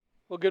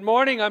Well, good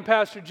morning. I'm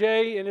Pastor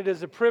Jay, and it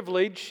is a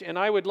privilege, and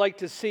I would like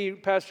to see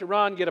Pastor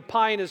Ron get a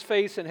pie in his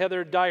face and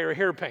Heather dye her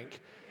hair pink.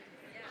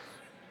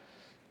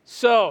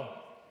 So,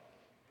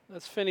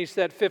 let's finish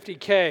that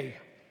 50K,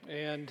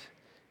 and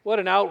what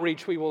an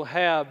outreach we will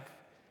have.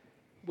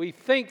 We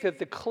think that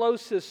the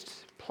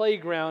closest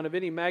playground of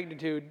any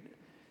magnitude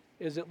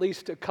is at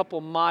least a couple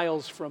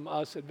miles from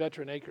us at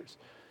Veteran Acres.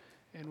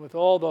 And with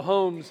all the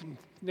homes and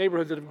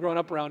neighborhoods that have grown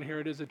up around here,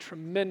 it is a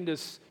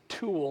tremendous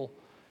tool.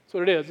 That's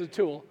what it is, it's a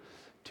tool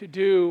to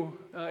do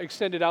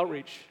extended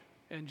outreach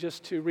and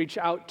just to reach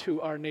out to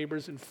our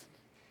neighbors and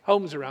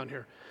homes around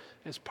here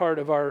as part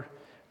of our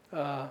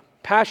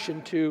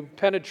passion to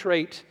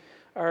penetrate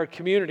our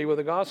community with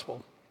the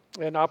gospel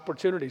and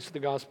opportunities for the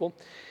gospel.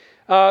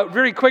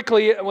 Very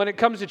quickly, when it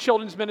comes to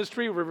children's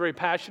ministry, we're very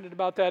passionate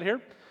about that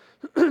here.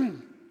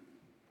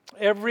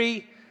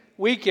 Every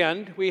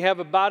weekend, we have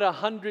about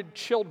 100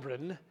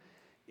 children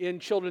in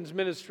children's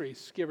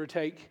ministries, give or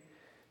take.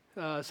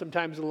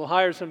 Sometimes a little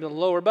higher, sometimes a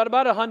little lower, but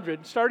about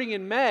 100. Starting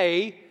in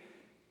May,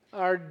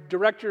 our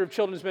director of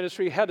children's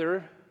ministry,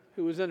 Heather,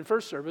 who was in the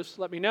first service,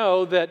 let me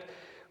know that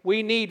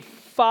we need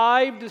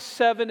 5 to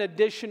 7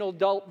 additional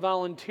adult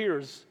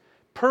volunteers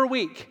per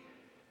week,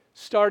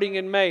 starting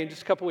in May, in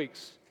just a couple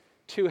weeks,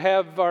 to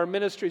have our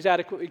ministries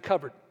adequately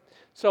covered.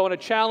 So I want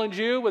to challenge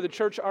you, with a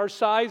church our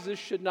size, this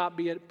should not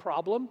be a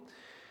problem.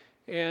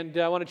 And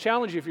I want to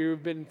challenge you, if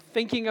you've been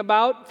thinking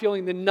about,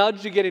 feeling the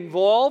nudge to get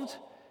involved,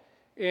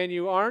 and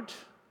you aren't,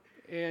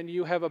 and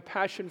you have a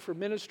passion for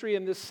ministry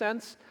in this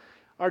sense,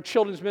 our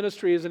children's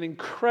ministry is an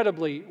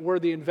incredibly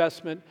worthy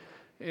investment,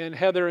 and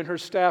Heather and her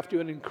staff do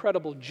an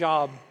incredible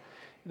job.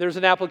 There's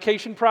an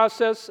application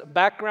process, a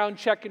background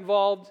check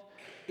involved,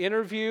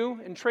 interview,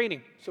 and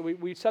training. So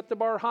we set the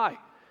bar high.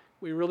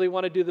 We really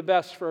want to do the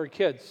best for our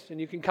kids. And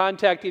you can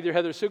contact either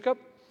Heather Sukup,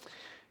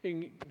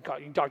 you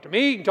can talk to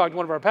me, you can talk to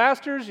one of our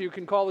pastors, you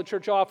can call the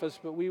church office,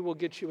 but we will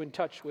get you in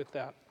touch with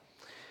that.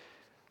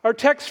 Our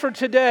text for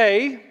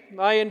today,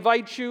 I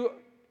invite you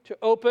to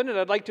open, and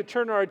I'd like to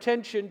turn our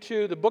attention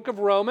to the book of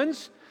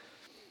Romans,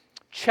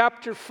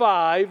 chapter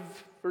 5,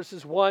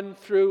 verses 1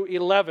 through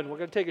 11. We're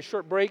going to take a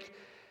short break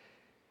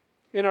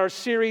in our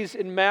series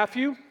in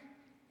Matthew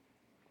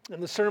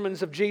and the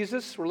sermons of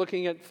Jesus. We're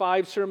looking at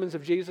 5 sermons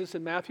of Jesus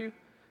in Matthew,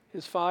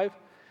 his 5.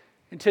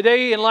 And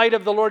today, in light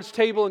of the Lord's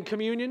table and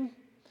communion,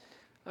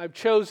 I've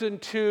chosen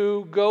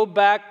to go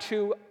back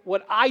to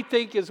what I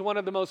think is one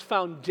of the most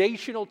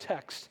foundational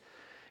texts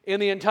in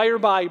the entire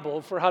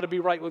Bible for how to be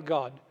right with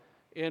God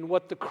and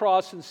what the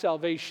cross and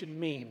salvation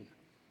mean.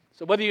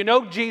 So whether you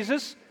know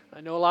Jesus,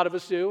 I know a lot of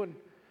us do,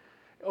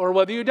 or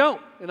whether you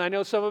don't, and I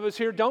know some of us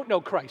here don't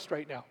know Christ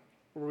right now.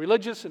 We're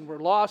religious and we're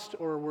lost,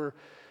 or we're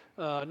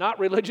not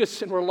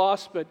religious and we're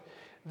lost, but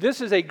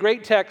this is a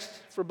great text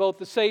for both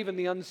the saved and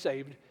the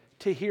unsaved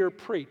to hear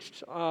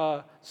preached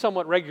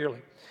somewhat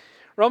regularly.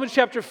 Romans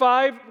chapter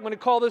 5, I'm going to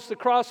call this the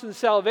cross and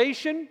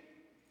salvation.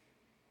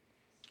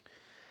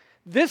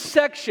 This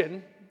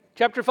section,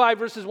 chapter 5,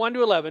 verses 1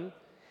 to 11,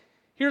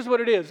 here's what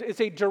it is.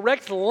 It's a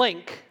direct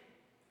link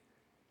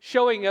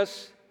showing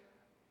us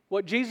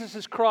what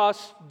Jesus'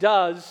 cross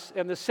does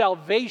and the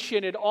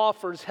salvation it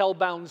offers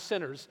hell-bound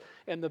sinners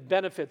and the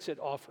benefits it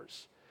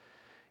offers.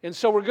 And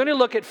so we're going to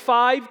look at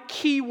 5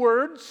 key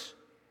words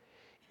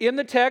in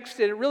the text,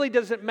 and it really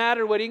doesn't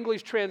matter what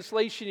English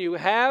translation you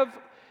have.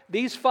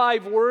 These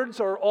 5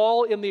 words are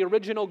all in the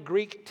original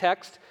Greek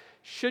text,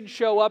 should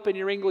show up in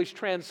your English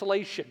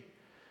translation.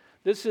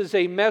 This is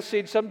a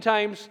message.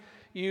 Sometimes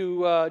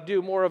you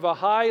do more of a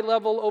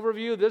high-level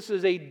overview. This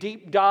is a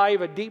deep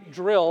dive, a deep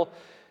drill,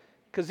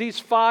 because these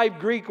 5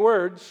 Greek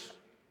words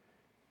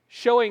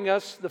showing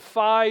us the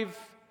 5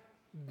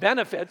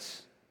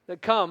 benefits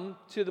that come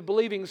to the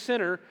believing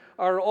sinner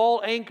are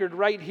all anchored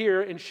right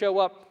here and show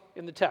up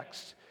in the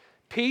text.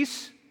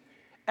 Peace,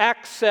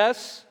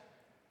 access,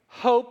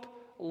 hope,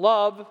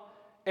 love,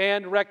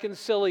 and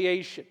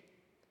reconciliation.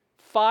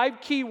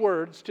 5 key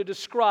words to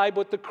describe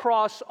what the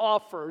cross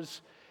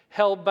offers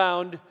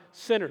hell-bound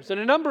sinners. And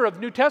a number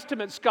of New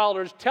Testament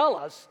scholars tell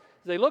us,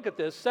 as they look at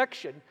this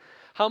section,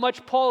 how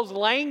much Paul's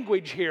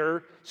language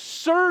here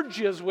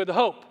surges with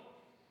hope.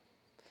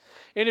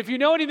 And if you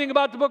know anything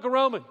about the book of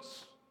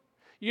Romans,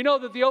 you know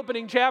that the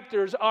opening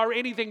chapters are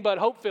anything but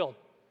hope-filled.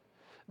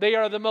 They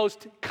are the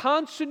most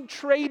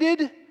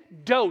concentrated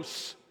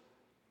dose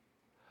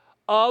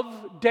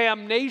of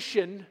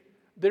damnation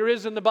there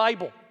is in the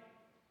Bible.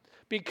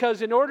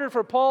 Because in order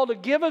for Paul to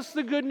give us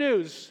the good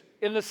news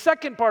in the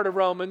second part of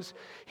Romans,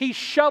 he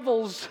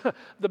shovels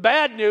the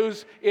bad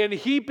news in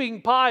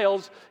heaping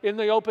piles in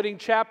the opening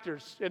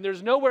chapters. And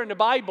there's nowhere in the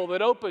Bible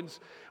that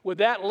opens with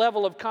that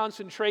level of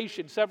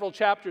concentration, several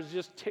chapters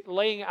just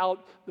laying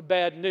out the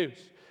bad news.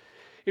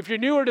 If you're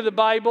newer to the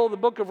Bible, the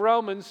book of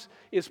Romans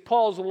is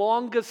Paul's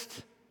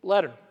longest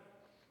letter.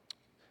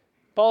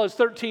 Paul has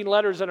 13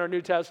 letters in our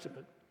New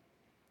Testament.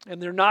 And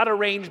they're not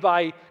arranged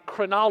by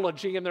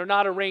chronology, and they're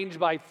not arranged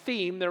by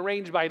theme. They're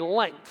arranged by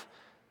length.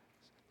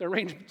 They're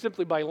arranged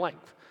simply by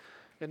length.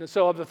 And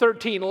so of the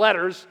 13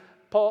 letters,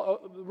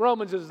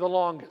 Romans is the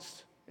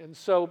longest. And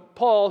so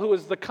Paul, who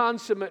is the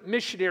consummate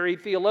missionary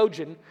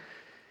theologian,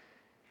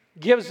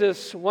 gives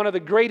us one of the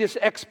greatest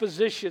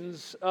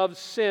expositions of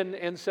sin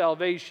and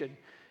salvation.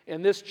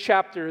 And this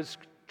chapter is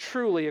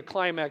truly a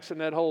climax in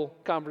that whole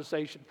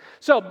conversation.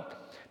 So,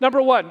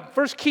 number one,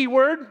 first key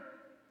word,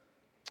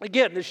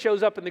 again, this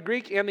shows up in the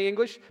Greek and the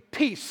English,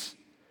 peace.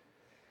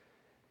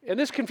 And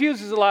this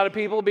confuses a lot of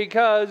people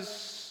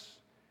because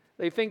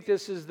they think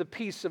this is the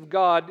peace of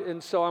God,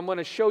 and so I'm going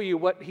to show you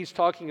what he's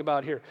talking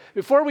about here.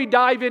 Before we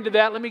dive into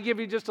that, let me give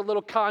you just a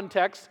little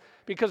context,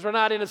 because we're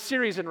not in a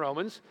series in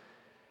Romans.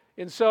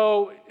 And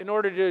so, in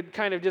order to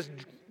kind of just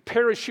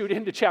parachute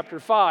into chapter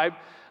 5,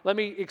 let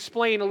me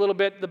explain a little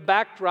bit the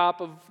backdrop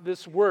of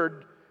this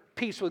word,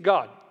 peace with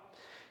God.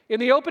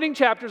 In the opening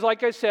chapters,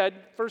 like I said,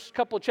 first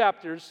couple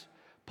chapters,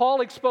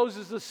 Paul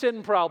exposes the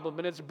sin problem,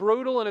 and it's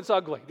brutal and it's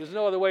ugly. There's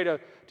no other way to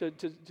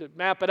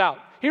map it out.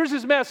 Here's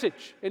his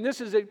message, and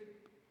this is a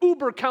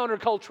uber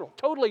countercultural,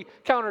 totally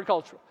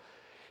countercultural.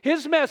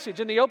 His message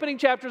in the opening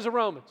chapters of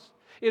Romans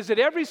is that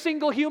every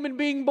single human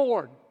being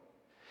born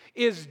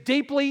is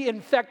deeply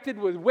infected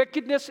with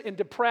wickedness and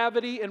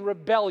depravity and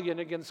rebellion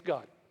against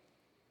God.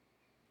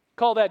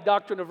 Call that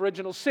doctrine of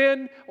original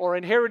sin or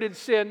inherited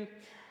sin,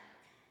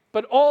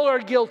 but all are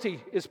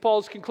guilty, is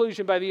Paul's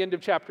conclusion by the end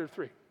of chapter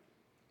 3.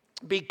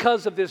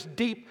 Because of this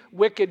deep,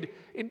 wicked,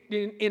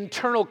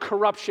 internal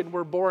corruption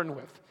we're born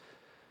with.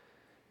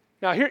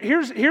 Now,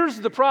 here's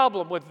the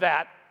problem with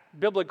that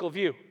biblical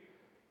view.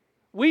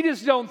 We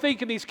just don't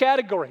think in these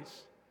categories.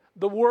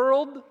 The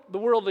world, the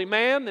worldly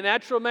man, the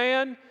natural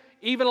man,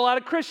 even a lot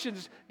of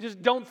Christians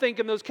just don't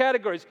think in those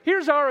categories.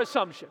 Here's our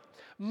assumption.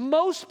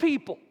 Most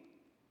people,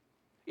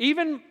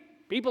 even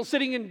people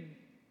sitting in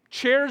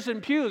chairs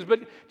and pews,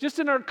 but just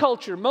in our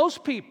culture,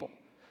 most people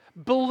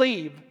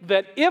believe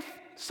that if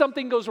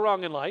something goes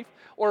wrong in life,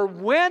 or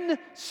when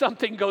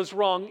something goes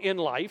wrong in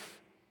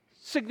life,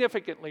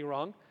 significantly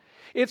wrong,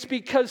 it's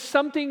because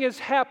something has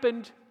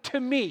happened to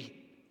me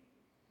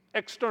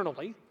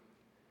externally,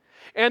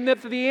 and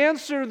that the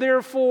answer,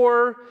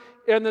 therefore,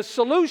 and the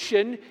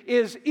solution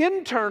is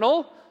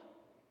internal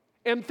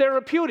and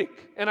therapeutic,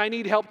 and I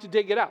need help to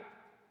dig it out.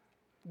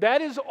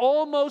 That is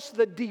almost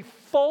the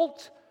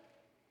default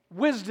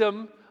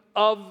wisdom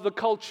of the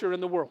culture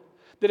in the world.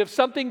 That if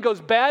something goes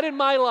bad in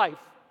my life,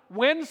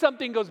 when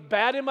something goes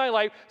bad in my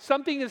life,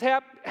 something has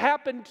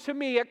happened to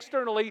me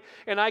externally,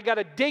 and I got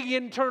to dig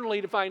internally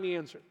to find the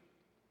answer.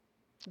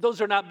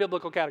 Those are not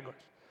biblical categories.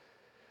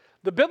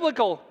 The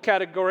biblical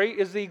category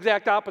is the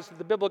exact opposite of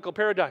the biblical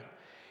paradigm.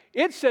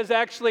 It says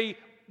actually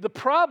the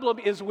problem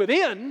is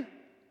within,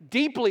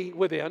 deeply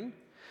within,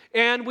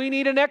 and we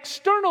need an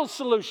external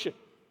solution.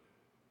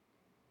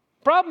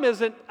 Problem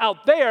isn't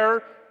out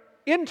there,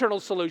 internal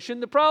solution.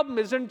 The problem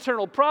is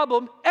internal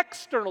problem,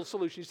 external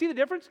solution. You see the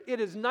difference? It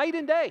is night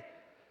and day.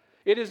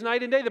 It is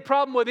night and day. The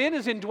problem within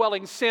is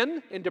indwelling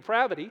sin and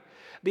depravity.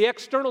 The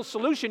external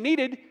solution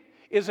needed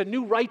is a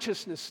new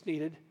righteousness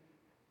needed,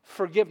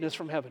 forgiveness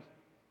from heaven.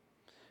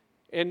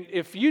 And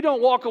if you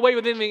don't walk away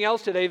with anything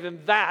else today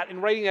than that,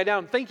 and writing that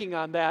down, thinking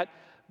on that,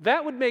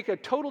 that would make a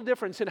total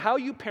difference in how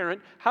you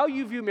parent, how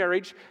you view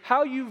marriage,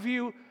 how you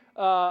view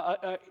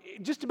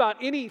just about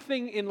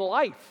anything in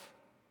life,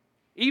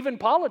 even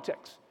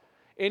politics,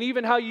 and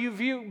even how you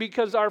view,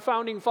 because our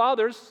founding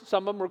fathers,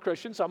 some of them were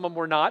Christians, some of them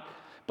were not,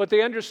 but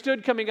they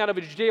understood coming out of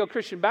a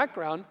Judeo-Christian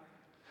background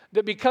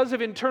that because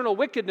of internal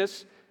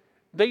wickedness,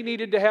 they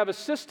needed to have a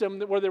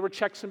system where there were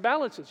checks and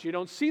balances. You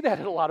don't see that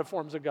in a lot of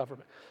forms of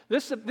government.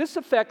 This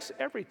affects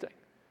everything.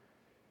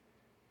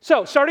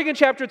 So, starting in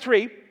chapter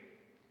 3,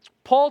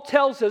 Paul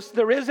tells us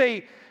there's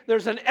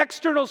an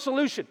external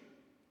solution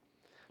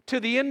to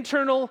the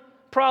internal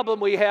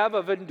problem we have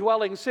of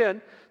indwelling sin,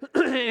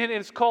 and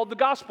it's called the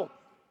gospel.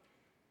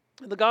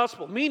 The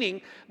gospel,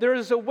 meaning there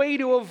is a way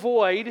to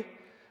avoid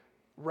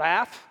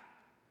wrath,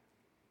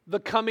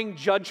 the coming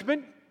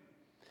judgment,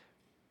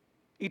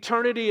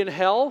 eternity in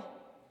hell,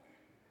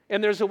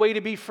 and there's a way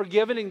to be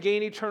forgiven and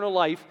gain eternal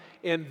life,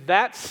 and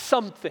that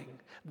something,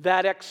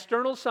 that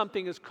external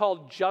something is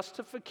called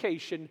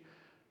justification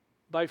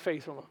by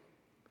faith alone.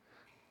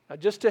 Now,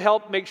 just to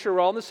help make sure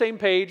we're all on the same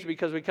page,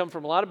 because we come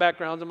from a lot of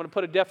backgrounds, I'm going to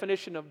put a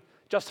definition of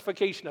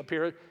justification up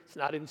here. It's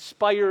not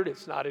inspired,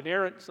 it's not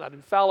inerrant, it's not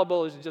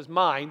infallible, it's just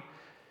mine.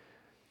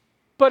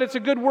 But it's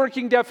a good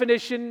working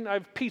definition.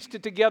 I've pieced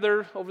it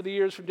together over the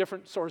years from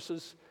different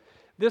sources.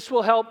 This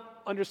will help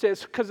understand,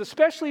 because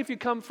especially if you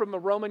come from a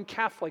Roman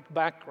Catholic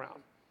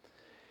background,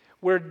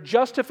 where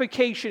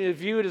justification is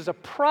viewed as a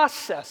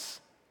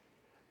process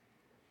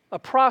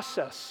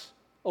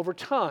over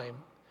time,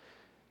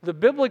 the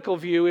biblical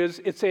view is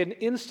it's an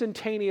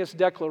instantaneous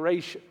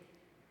declaration.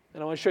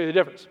 And I want to show you the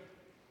difference.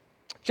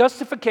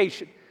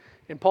 Justification,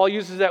 and Paul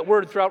uses that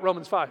word throughout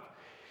Romans 5,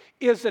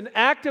 is an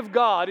act of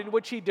God in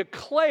which he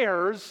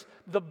declares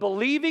the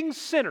believing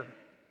sinner.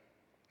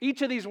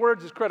 Each of these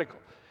words is critical.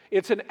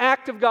 It's an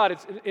act of God.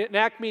 It's an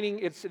act meaning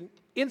it's an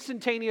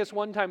instantaneous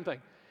one-time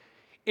thing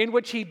in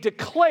which he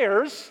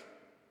declares,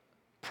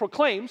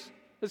 proclaims,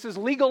 this is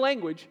legal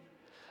language,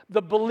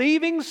 the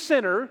believing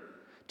sinner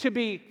to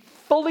be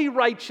fully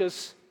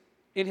righteous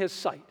in His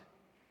sight.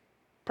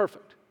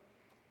 Perfect.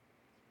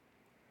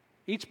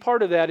 Each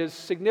part of that is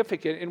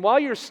significant. And while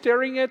you're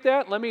staring at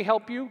that, let me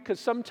help you, because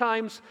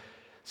sometimes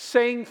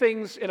saying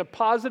things in a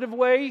positive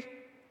way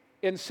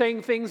and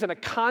saying things in a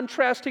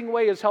contrasting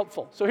way is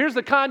helpful. So here's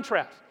the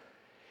contrast.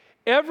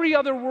 Every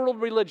other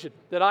world religion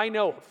that I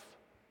know of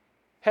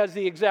has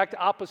the exact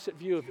opposite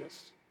view of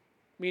this.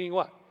 Meaning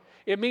what?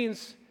 It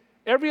means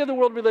every other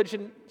world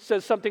religion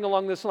says something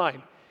along this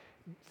line.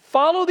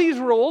 Follow these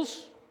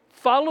rules,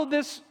 follow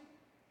this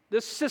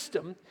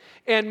system,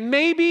 and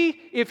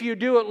maybe if you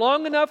do it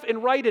long enough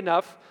and right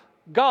enough,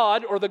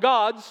 God or the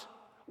gods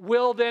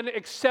will then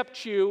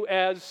accept you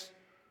as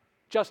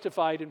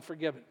justified and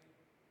forgiven.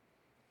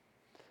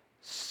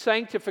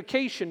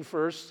 Sanctification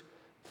first,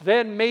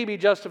 then maybe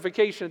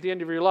justification at the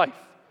end of your life.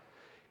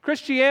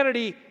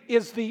 Christianity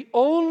is the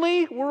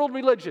only world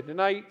religion,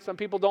 and some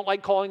people don't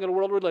like calling it a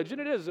world religion.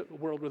 It is a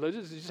world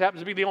religion. It just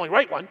happens to be the only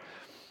right one.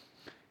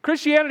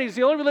 Christianity is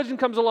the only religion that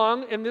comes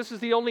along, and this is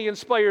the only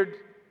inspired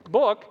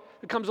book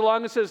that comes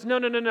along and says, no.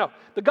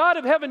 The God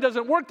of heaven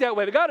doesn't work that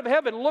way. The God of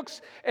heaven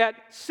looks at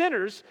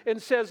sinners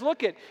and says,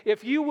 look,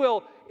 if you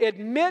will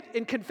admit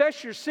and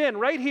confess your sin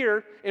right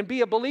here and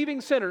be a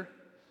believing sinner,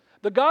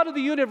 the God of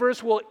the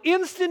universe will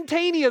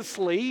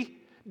instantaneously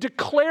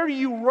declare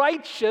you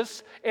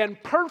righteous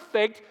and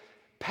perfect,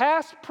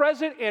 past,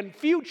 present, and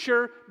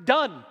future,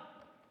 done.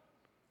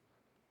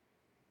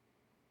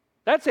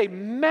 That's a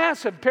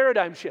massive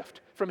paradigm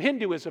shift from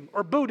Hinduism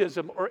or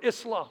Buddhism or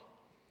Islam.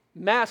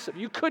 Massive.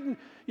 You couldn't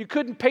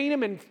paint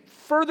them in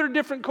further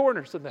different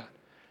corners than that.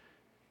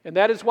 And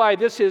that is why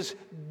this is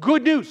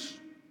good news,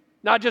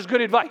 not just good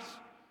advice.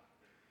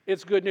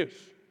 It's good news.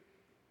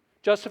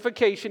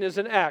 Justification is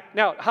an act.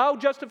 Now, how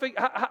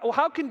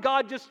can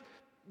God just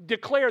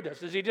declare this?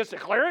 Does He just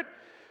declare it?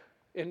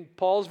 And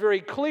Paul's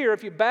very clear.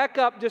 If you back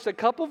up just a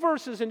couple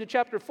verses into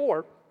chapter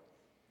 4,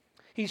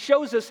 he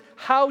shows us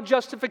how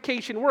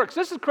justification works.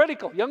 This is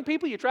critical. Young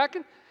people, you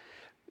tracking?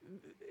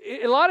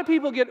 A lot of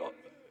people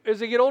as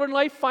they get older in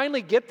life,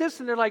 finally get this,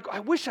 and they're like, I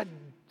wish I'd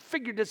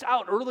figured this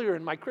out earlier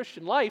in my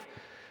Christian life.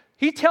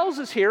 He tells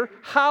us here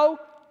how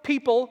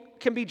people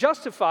can be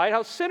justified,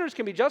 how sinners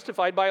can be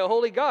justified by a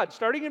holy God.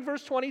 Starting in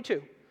verse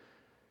 22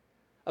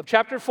 of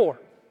chapter 4.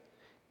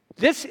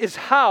 This is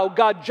how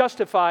God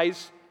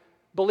justifies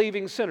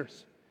believing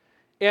sinners.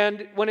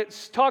 And when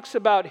it talks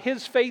about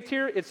his faith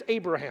here, it's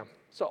Abraham.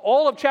 So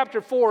all of chapter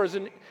 4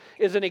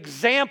 is an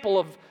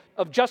example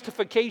of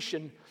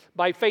justification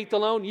by faith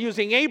alone,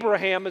 using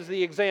Abraham as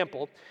the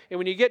example. And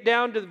when you get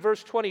down to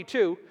verse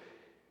 22,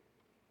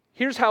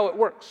 here's how it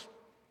works.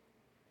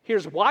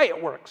 Here's why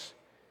it works.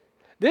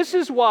 This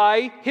is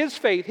why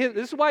this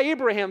is why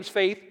Abraham's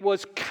faith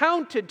was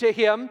counted to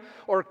him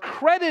or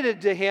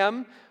credited to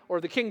him,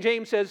 or the King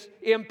James says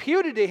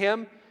imputed to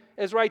him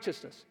as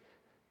righteousness.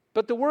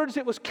 But the words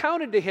 "it was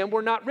counted to him"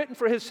 were not written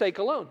for his sake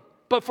alone,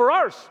 but for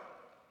ours.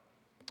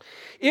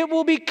 It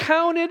will be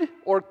counted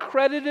or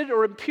credited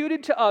or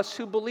imputed to us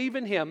who believe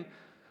in him,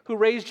 who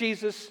raised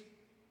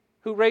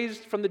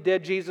from the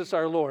dead Jesus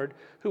our Lord,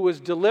 who was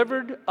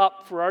delivered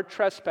up for our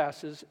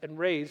trespasses and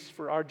raised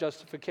for our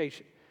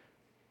justification.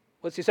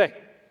 What's he say?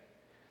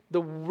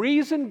 The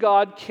reason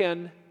God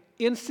can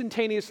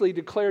instantaneously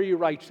declare you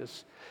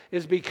righteous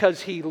is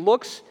because he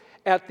looks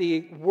at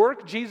the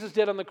work Jesus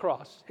did on the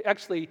cross,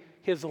 actually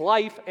his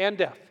life and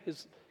death,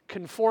 his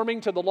conforming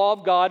to the law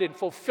of God and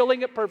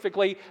fulfilling it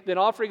perfectly, then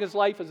offering his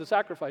life as a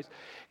sacrifice.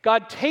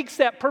 God takes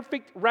that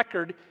perfect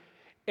record,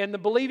 and the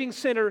believing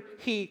sinner,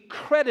 he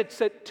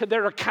credits it to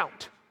their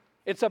account.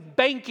 It's a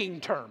banking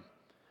term.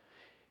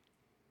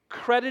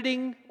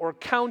 Crediting or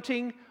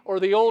counting, or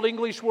the old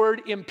English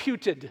word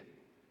imputed,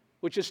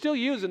 which is still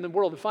used in the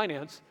world of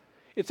finance.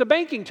 It's a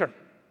banking term,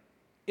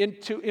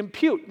 to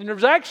impute. And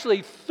there's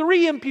actually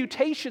 3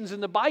 imputations in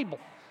the Bible.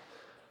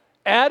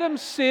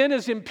 Adam's sin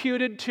is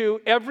imputed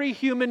to every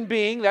human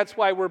being. That's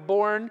why we're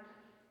born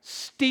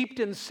steeped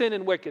in sin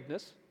and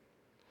wickedness.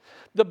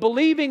 The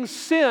believing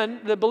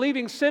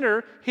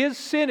sinner, his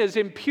sin is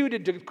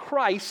imputed to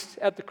Christ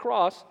at the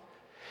cross.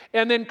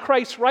 And then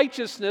Christ's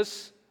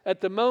righteousness,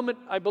 at the moment,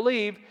 I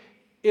believe,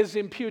 is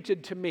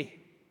imputed to me.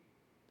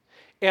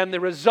 And the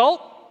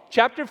result,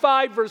 chapter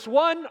 5, verse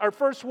 1, our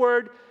first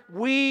word,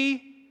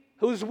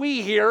 who's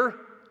we here?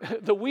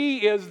 The we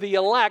is the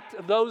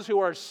elect, those who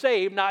are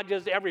saved, not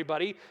just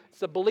everybody.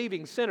 It's the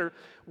believing sinner.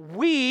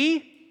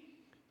 We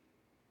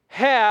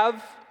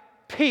have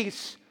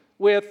peace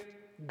with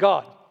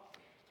God.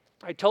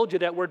 I told you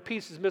that word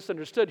peace is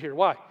misunderstood here.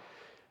 Why?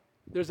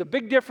 There's a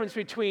big difference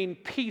between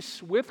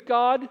peace with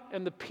God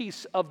and the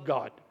peace of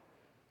God.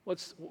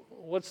 What's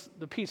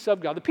the peace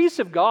of God? The peace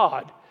of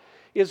God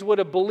is what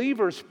a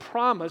believer's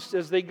promised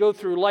as they go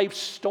through life's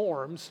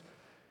storms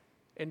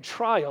and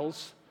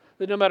trials,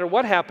 that no matter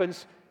what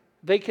happens,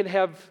 they can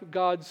have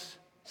God's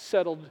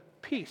settled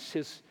peace,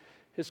 His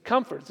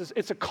comfort.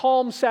 It's a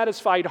calm,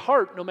 satisfied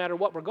heart no matter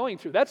what we're going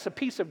through. That's the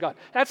peace of God.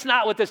 That's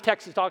not what this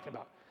text is talking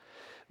about.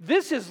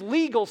 This is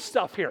legal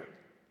stuff here.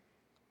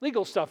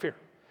 Legal stuff here.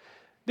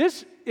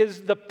 This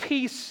is the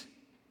peace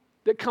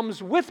that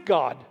comes with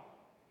God.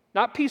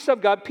 Not peace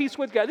of God, peace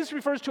with God. This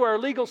refers to our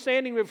legal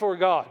standing before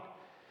God.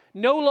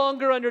 No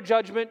longer under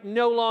judgment,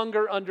 no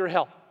longer under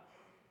hell.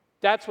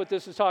 That's what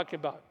this is talking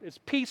about. It's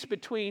peace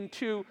between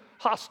two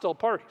hostile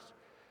parties.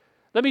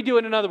 Let me do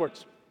it in other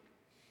words.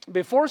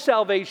 Before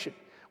salvation,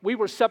 we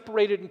were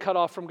separated and cut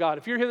off from God.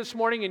 If you're here this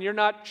morning and you're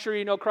not sure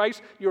you know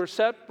Christ, you are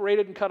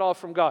separated and cut off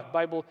from God. The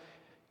Bible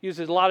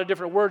uses a lot of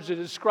different words to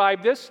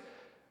describe this,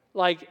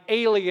 like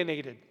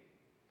alienated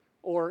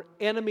or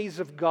enemies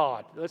of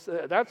God. That's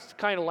the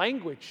kind of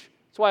language.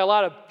 That's why a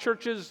lot of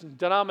churches and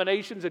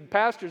denominations and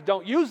pastors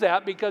don't use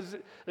that, because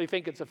they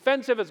think it's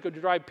offensive, it's going to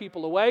drive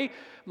people away.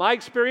 My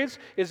experience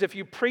is if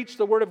you preach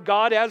the Word of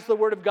God as the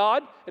Word of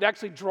God, it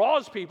actually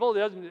draws people.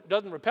 It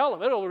doesn't repel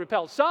them. It'll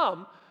repel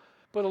some.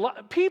 But a lot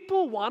of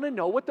people want to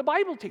know what the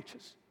Bible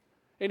teaches.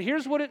 And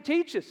here's what it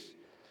teaches.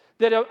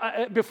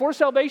 That before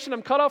salvation,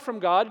 I'm cut off from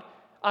God.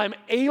 I'm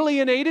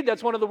alienated.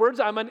 That's one of the words.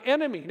 I'm an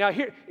enemy. Now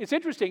here, it's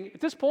interesting. At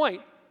this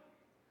point,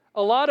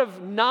 a lot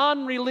of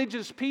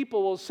non-religious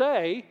people will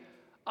say,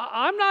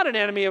 I'm not an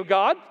enemy of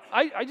God.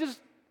 I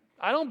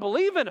don't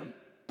believe in him.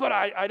 But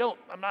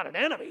I'm not an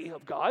enemy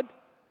of God.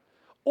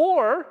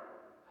 Or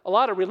a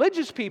lot of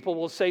religious people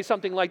will say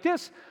something like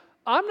this: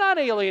 I'm not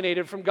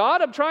alienated from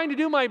God. I'm trying to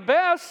do my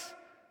best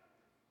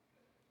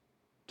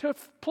to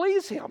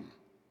please him.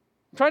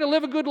 I'm trying to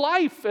live a good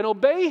life and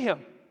obey him.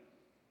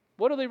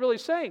 What are they really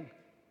saying?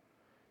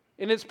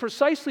 And it's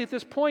precisely at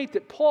this point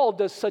that Paul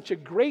does such a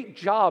great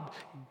job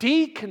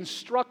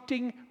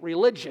deconstructing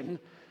religion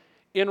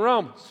in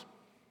Romans.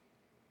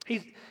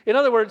 In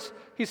other words,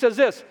 he says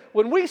this: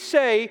 when we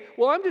say,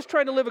 well, I'm just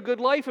trying to live a good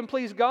life and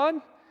please God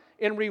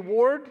and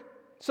reward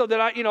so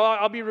that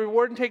I'll be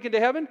rewarded and taken to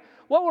heaven,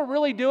 what we're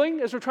really doing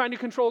is we're trying to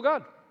control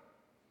God.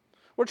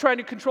 We're trying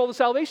to control the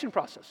salvation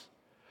process.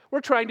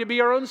 We're trying to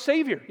be our own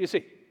Savior, you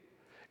see.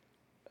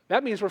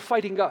 That means we're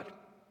fighting God.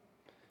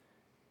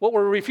 What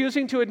we're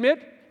refusing to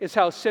admit is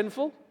how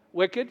sinful,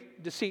 wicked,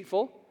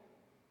 deceitful,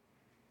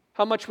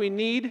 how much we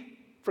need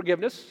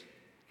forgiveness,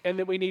 and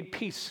that we need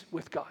peace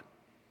with God.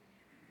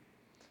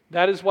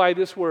 That is why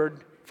this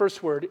word,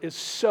 first word, is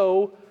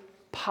so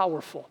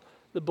powerful.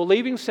 The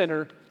believing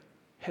sinner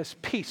has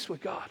peace with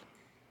God.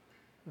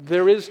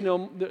 There's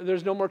no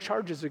more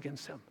charges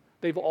against them.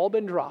 They've all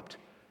been dropped.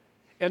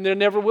 And there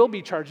never will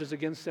be charges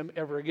against them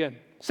ever again.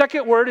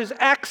 Second word is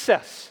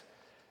access.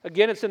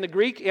 Again, it's in the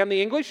Greek and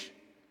the English.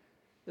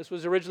 This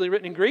was originally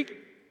written in Greek.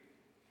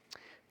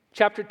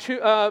 Chapter 2,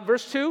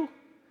 verse 2.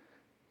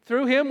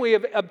 Through him we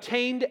have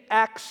obtained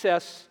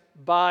access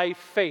by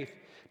faith.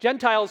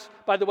 Gentiles,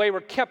 by the way,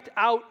 were kept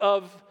out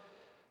of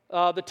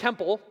the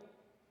temple.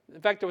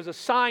 In fact, there was a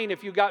sign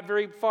if you got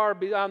very far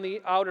beyond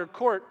the outer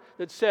court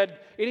that said,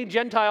 any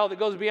Gentile that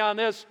goes beyond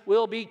this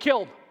will be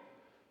killed.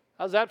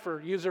 How's that for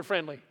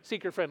user-friendly,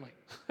 seeker-friendly?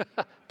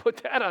 Put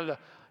that on the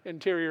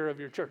interior of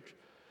your church.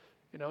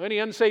 Any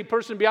unsaved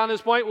person beyond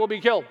this point will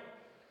be killed.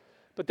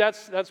 But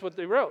that's what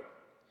they wrote.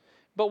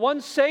 But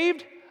once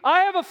saved,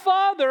 I have a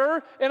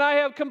father and I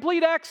have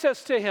complete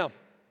access to him.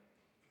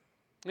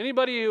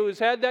 Anybody who has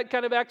had that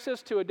kind of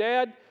access to a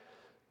dad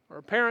or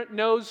a parent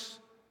knows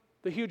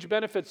the huge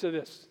benefits of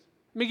this.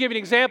 Let me give you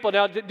an example.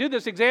 Now, to do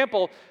this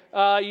example,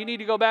 you need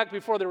to go back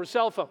before there were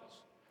cell phones.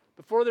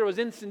 Before there was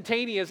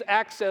instantaneous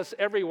access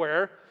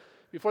everywhere,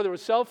 before there were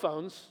cell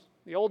phones,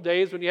 the old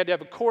days when you had to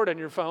have a cord on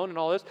your phone and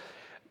all this.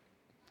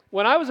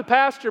 When I was a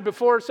pastor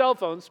before cell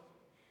phones,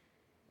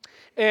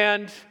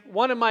 and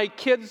one of my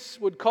kids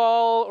would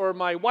call, or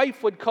my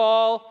wife would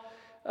call,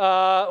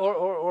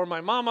 or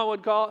my mama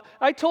would call,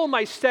 I told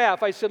my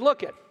staff, I said,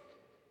 look it,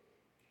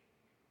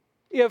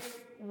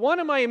 if one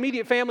of my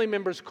immediate family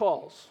members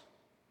calls,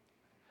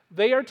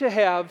 they are to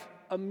have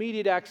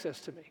immediate access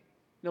to me,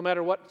 no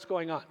matter what's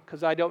going on,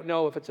 because I don't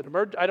know if it's an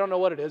emergency, I don't know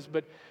what it is,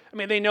 but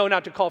they know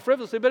not to call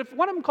frivolously, but if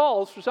one of them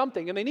calls for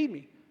something and they need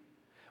me,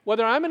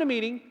 whether I'm in a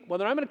meeting,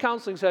 whether I'm in a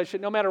counseling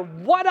session, no matter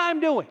what I'm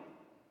doing,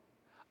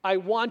 I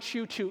want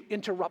you to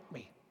interrupt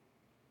me.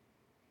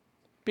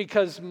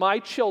 Because my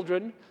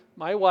children,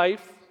 my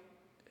wife,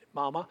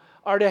 mama,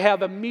 are to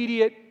have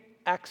immediate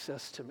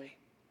access to me.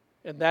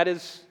 And that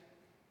is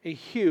a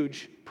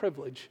huge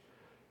privilege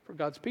for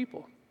God's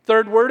people.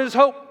 Third word is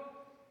hope.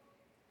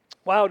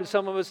 Wow, do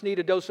some of us need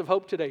a dose of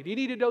hope today? Do you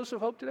need a dose of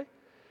hope today?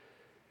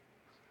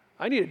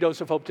 I need a dose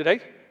of hope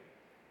today.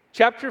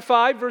 Chapter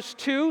 5, verse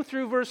 2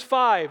 through verse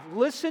 5.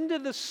 Listen to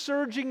the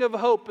surging of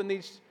hope in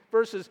these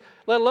verses,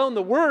 let alone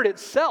the word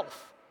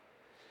itself.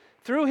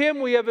 Through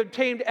him we have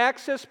obtained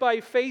access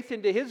by faith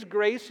into his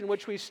grace in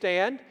which we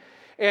stand,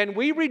 and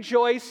we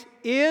rejoice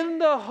in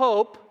the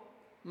hope,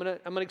 I'm going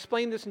to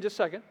explain this in just a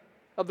second,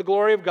 of the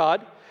glory of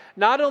God.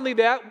 Not only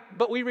that,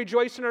 but we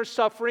rejoice in our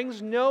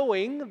sufferings,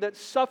 knowing that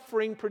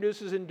suffering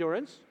produces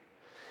endurance.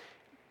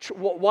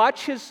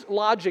 Watch his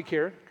logic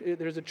here.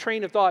 There's a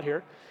train of thought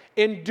here.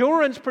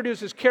 Endurance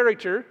produces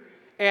character,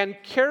 and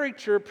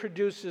character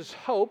produces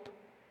hope.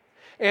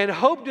 And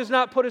hope does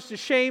not put us to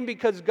shame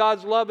because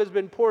God's love has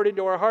been poured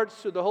into our hearts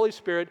through the Holy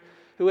Spirit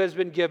who has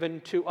been given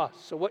to us.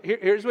 So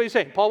here's what he's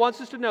saying. Paul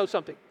wants us to know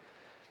something.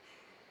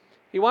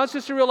 He wants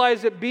us to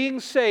realize that being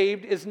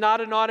saved is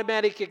not an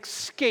automatic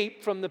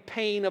escape from the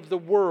pain of the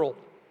world.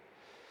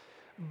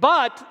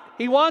 But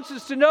he wants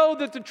us to know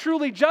that the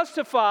truly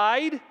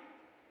justified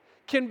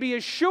can be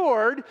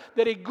assured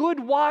that a good,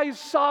 wise,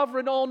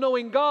 sovereign,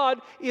 all-knowing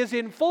God is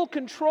in full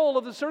control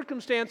of the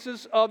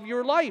circumstances of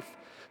your life.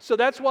 So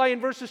that's why in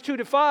verses 2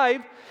 to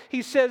 5,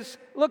 he says,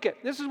 look,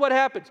 this is what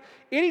happens.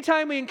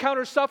 Anytime we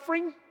encounter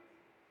suffering,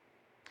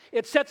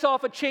 it sets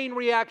off a chain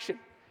reaction.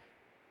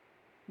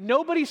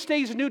 Nobody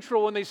stays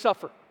neutral when they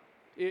suffer.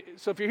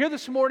 So if you're here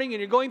this morning and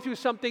you're going through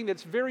something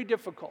that's very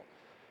difficult,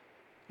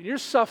 and you're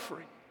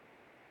suffering,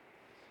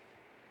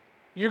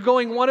 you're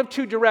going one of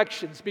two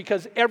directions,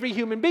 because every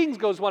human being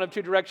goes one of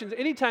two directions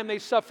anytime they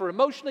suffer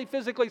emotionally,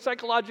 physically,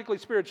 psychologically,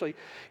 spiritually.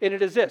 And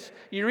it is this: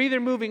 you're either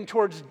moving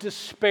towards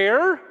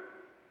despair,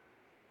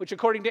 which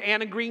according to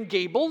Anna Green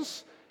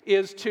Gables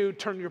is to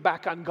turn your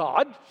back on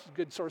God. It's a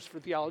good source for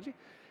theology.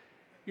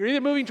 You're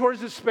either moving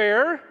towards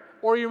despair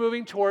or you're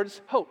moving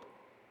towards hope.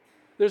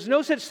 There's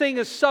no such thing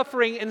as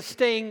suffering and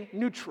staying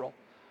neutral.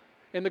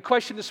 And the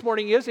question this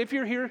morning is, if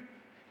you're here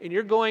and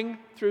you're going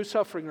through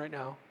suffering right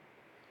now,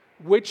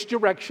 which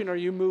direction are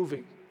you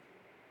moving?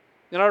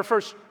 In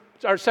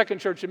our second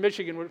church in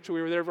Michigan, which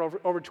we were there for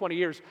over 20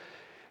 years,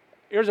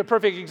 here's a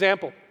perfect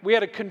example. We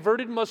had a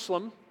converted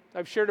Muslim.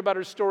 I've shared about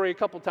her story a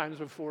couple times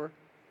before.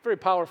 Very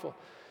powerful.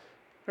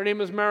 Her name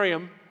was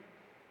Miriam.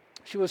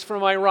 She was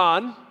from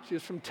Iran. She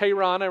was from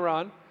Tehran,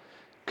 Iran.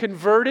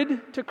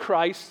 Converted to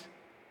Christ.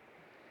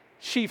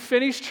 She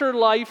finished her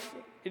life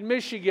in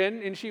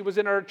Michigan, and she was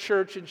in our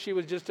church, and she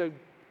was just a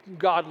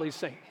godly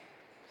saint.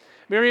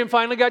 Miriam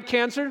finally got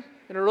cancer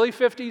in her early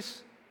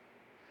 50s.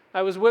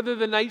 I was with her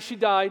the night she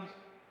died.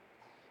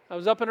 I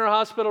was up in her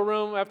hospital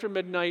room after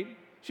midnight.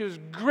 She was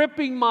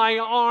gripping my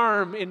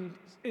arm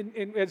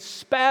in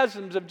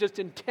spasms of just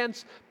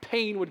intense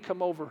pain would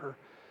come over her.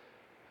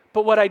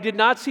 But what I did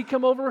not see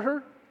come over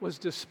her was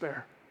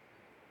despair.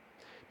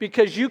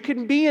 Because you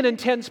can be in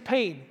intense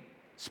pain,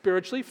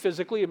 spiritually,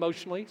 physically,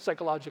 emotionally,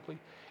 psychologically,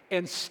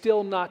 and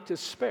still not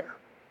despair.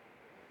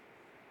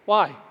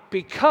 Why?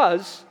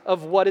 Because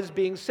of what is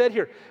being said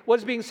here. What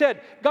is being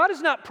said? God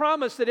has not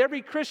promised that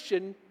every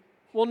Christian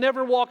will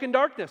never walk in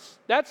darkness.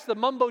 That's the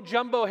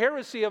mumbo-jumbo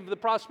heresy of the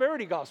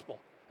prosperity gospel.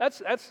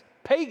 That's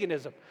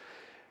paganism.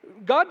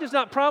 God does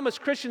not promise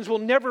Christians will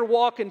never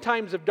walk in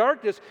times of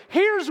darkness.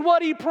 Here's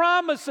what He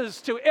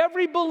promises to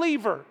every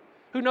believer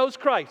who knows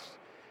Christ.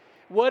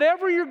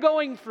 Whatever you're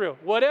going through,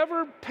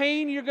 whatever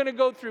pain you're going to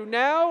go through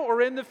now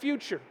or in the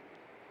future,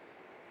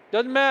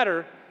 doesn't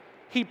matter.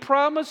 He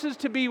promises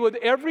to be with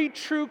every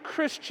true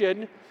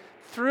Christian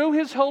through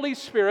His Holy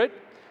Spirit,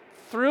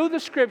 through the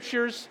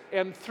Scriptures,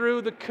 and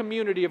through the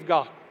community of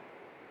God.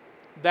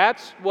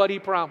 That's what He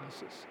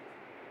promises.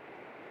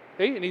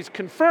 Okay? And He's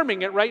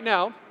confirming it right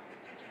now.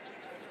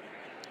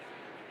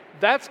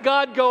 That's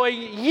God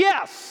going,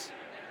 yes!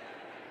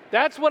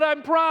 That's what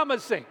I'm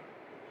promising.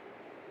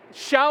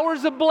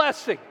 Showers of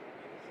blessing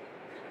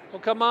will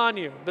come on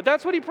you. But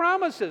that's what He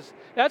promises.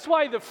 That's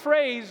why the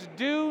phrase,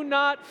 do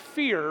not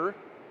fear,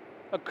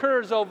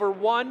 occurs over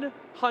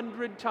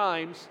 100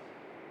 times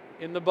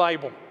in the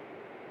Bible.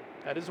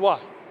 That is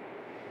why.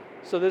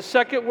 So the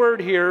third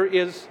word here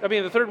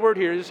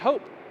is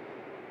hope.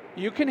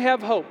 You can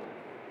have hope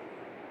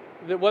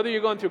that whether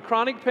you're going through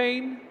chronic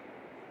pain,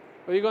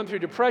 whether you're going through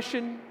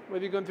depression,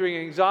 whether you're going through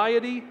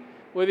anxiety,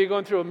 whether you're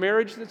going through a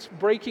marriage that's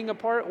breaking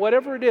apart,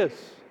 whatever it is,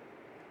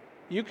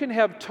 you can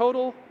have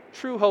total,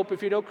 true hope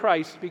if you know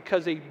Christ,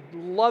 because a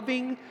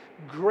loving,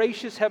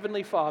 gracious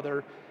Heavenly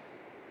Father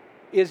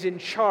is in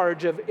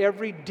charge of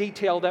every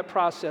detail of that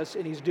process,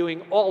 and He's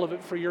doing all of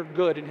it for your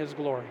good and His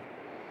glory.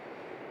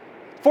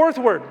 Fourth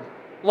word,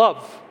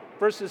 love,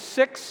 verses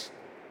 6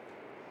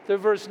 to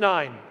verse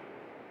 9.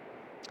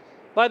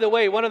 By the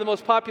way, one of the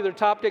most popular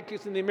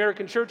topics in the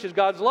American church is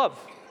God's love.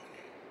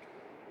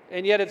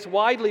 And yet it's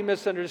widely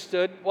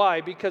misunderstood. Why?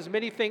 Because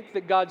many think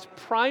that God's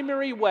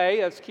primary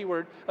way, that's the key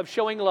word, of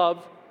showing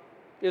love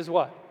is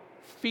what?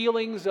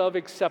 Feelings of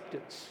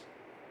acceptance.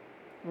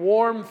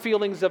 Warm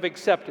feelings of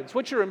acceptance,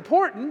 which are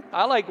important.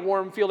 I like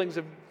warm feelings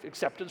of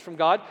acceptance from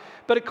God.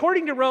 But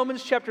according to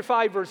Romans chapter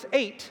 5, verse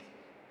 8,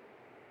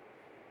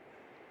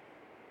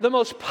 the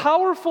most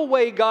powerful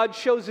way God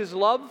shows His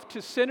love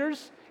to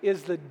sinners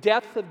is the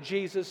death of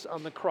Jesus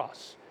on the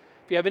cross.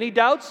 If you have any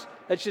doubts,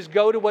 let's just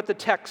go to what the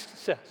text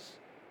says.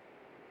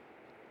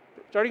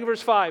 Starting in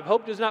verse 5,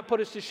 hope does not put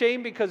us to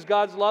shame because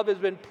God's love has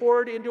been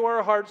poured into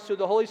our hearts through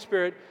the Holy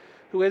Spirit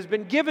who has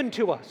been given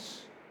to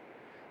us.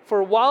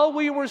 For while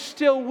we were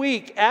still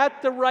weak,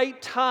 at the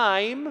right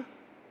time,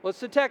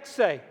 what's the text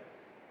say?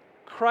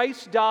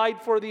 Christ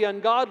died for the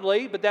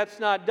ungodly, but that's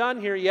not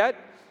done here yet.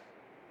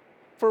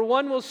 For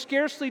one will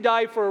scarcely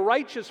die for a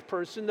righteous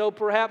person, though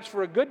perhaps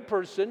for a good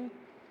person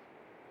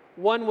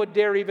one would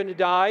dare even to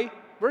die.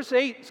 Verse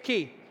 8 is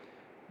key.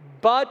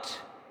 But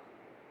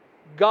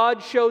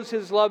God shows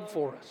His love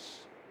for us,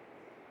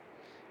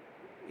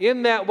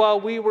 in that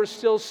while we were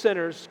still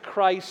sinners,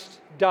 Christ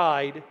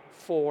died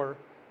for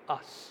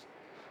us.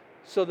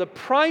 So the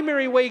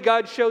primary way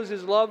God shows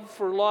His love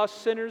for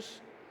lost sinners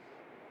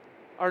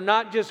are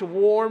not just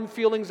warm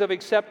feelings of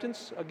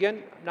acceptance.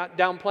 Again, not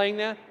downplaying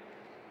that.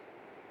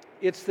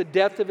 It's the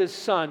death of His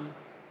Son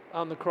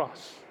on the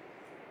cross.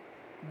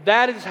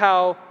 That is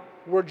how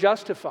we're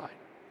justified.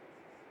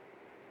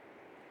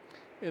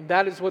 And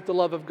that is what the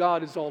love of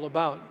God is all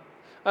about.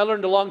 I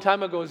learned a long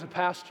time ago as a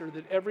pastor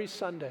that every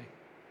Sunday,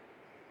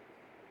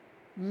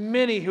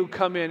 many who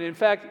come in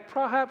fact,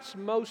 perhaps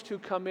most who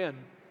come in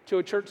to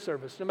a church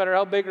service, no matter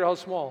how big or how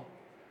small,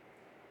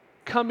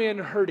 come in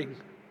hurting,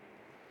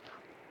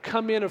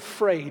 come in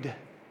afraid,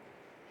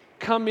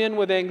 come in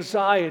with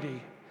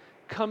anxiety,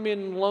 come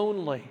in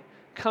lonely,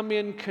 come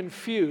in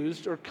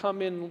confused, or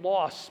come in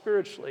lost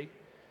spiritually.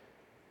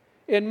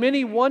 And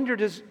many wonder,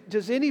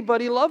 does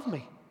anybody love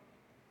me?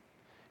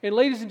 And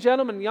ladies and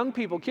gentlemen, young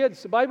people,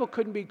 kids, the Bible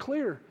couldn't be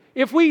clearer.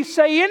 If we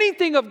say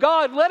anything of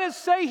God, let us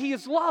say He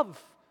is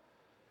love.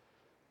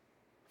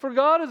 For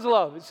God is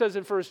love, it says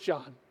in 1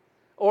 John.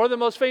 Or the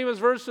most famous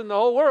verse in the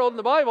whole world in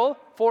the Bible,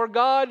 for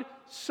God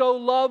so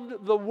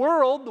loved the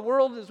world. The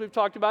world, as we've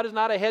talked about, is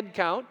not a head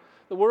count.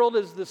 The world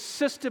is the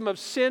system of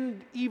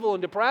sin, evil,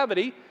 and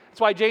depravity.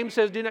 That's why James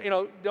says,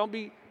 don't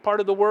be part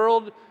of the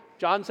world.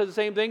 John says the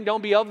same thing.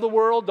 Don't be of the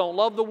world. Don't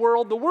love the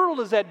world. The world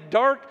is that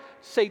dark,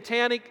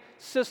 satanic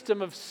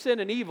system of sin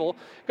and evil.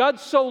 God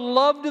so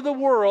loved the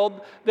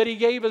world that He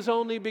gave His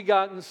only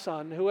begotten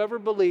Son. Whoever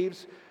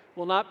believes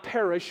will not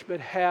perish but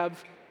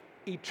have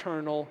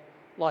eternal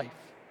life.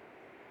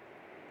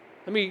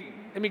 Let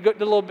me go a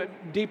little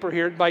bit deeper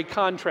here by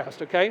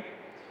contrast, okay?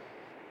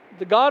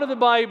 The God of the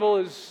Bible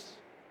is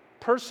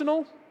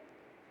personal,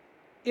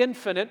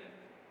 infinite,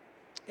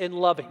 and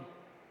loving.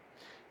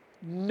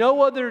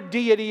 No other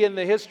deity in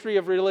the history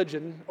of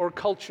religion or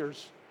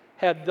cultures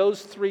had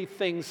those three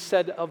things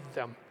said of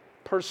them.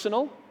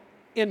 Personal,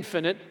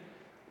 infinite,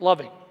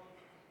 loving.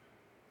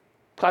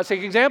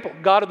 Classic example,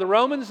 God of the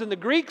Romans and the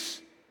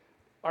Greeks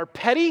are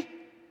petty,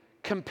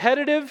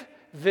 competitive,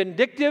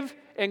 vindictive,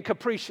 and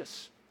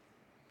capricious.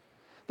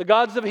 The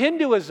gods of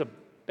Hinduism,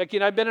 Becky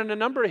and I have been in a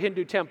number of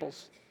Hindu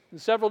temples in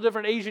several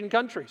different Asian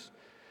countries.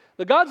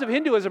 The gods of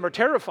Hinduism are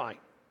terrifying.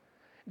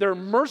 They're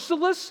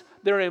merciless,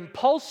 they're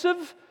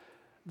impulsive,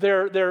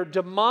 they're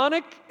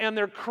demonic, and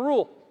they're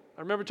cruel.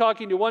 I remember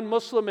talking to one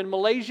Muslim in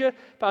Malaysia,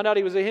 found out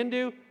he was a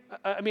Hindu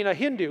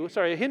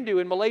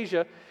in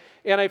Malaysia,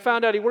 and I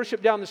found out he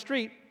worshiped down the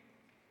street.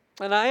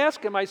 And I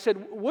asked him, I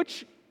said,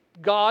 which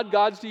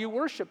gods do you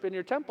worship in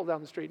your temple down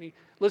the street? And he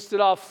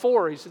listed off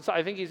 4. He said,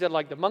 I think he said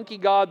like the monkey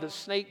god, the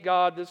snake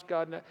god, this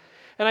god, and that.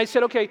 And I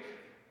said, okay,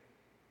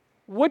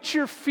 what's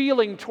your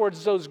feeling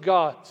towards those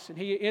gods? And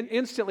he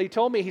instantly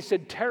told me, he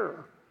said,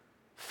 terror,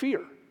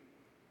 fear.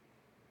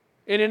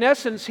 And in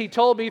essence, he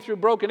told me through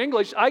broken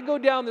English, I go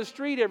down the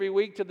street every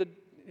week to the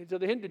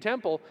Hindu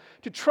temple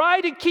to try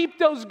to keep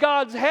those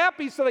gods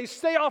happy so they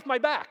stay off my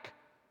back.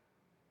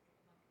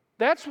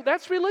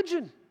 That's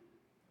religion.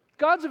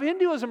 Gods of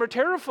Hinduism are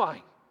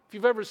terrifying. If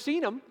you've ever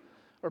seen them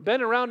or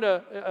been around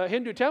a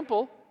Hindu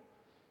temple,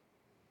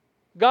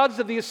 gods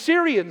of the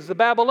Assyrians, the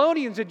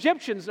Babylonians,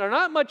 Egyptians are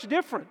not much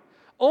different.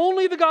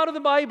 Only the God of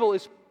the Bible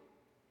is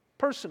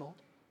personal,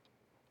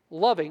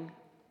 loving,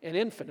 and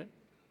infinite.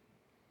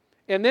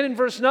 And then in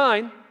verse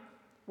 9,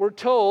 we're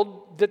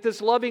told that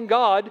this loving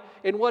God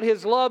and what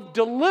His love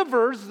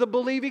delivers the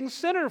believing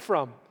sinner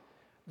from,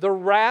 the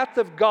wrath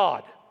of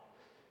God.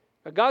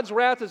 Now, God's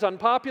wrath is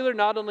unpopular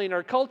not only in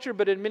our culture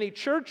but in many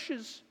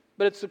churches,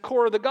 but it's the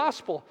core of the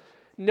gospel.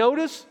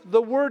 Notice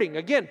the wording.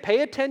 Again,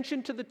 pay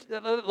attention to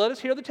let us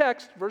hear the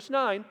text, verse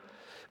 9.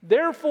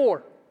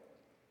 Therefore,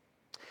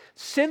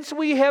 since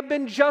we have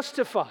been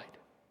justified,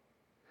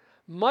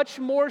 much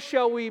more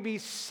shall we be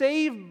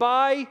saved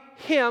by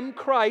Him,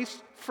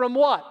 Christ, from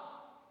what?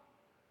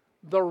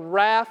 The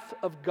wrath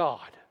of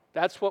God.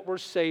 That's what we're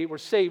saved. We're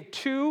saved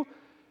to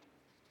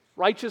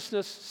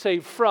righteousness,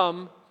 saved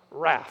from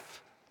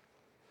wrath.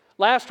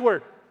 Last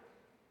word,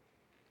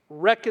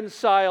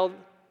 reconciled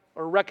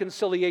or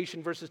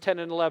reconciliation, verses 10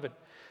 and 11.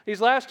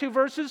 These last two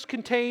verses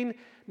contain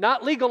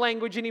not legal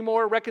language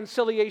anymore,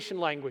 reconciliation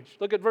language.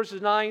 Look at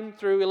verses 9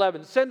 through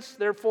 11. Since,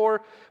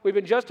 therefore, we've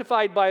been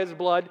justified by His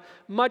blood,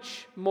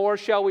 much more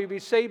shall we be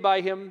saved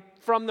by Him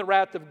from the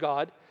wrath of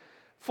God.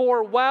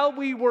 For while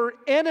we were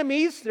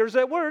enemies, there's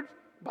that word,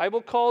 the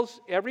Bible calls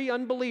every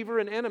unbeliever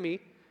an enemy.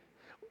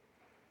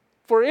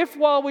 For if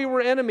while we were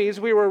enemies,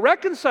 we were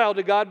reconciled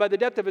to God by the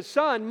death of His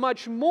Son,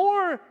 much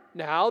more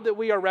now that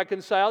we are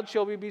reconciled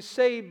shall we be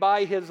saved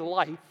by His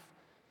life.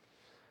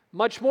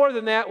 Much more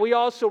than that, we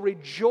also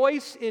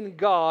rejoice in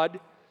God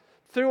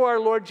through our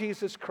Lord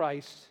Jesus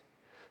Christ,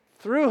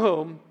 through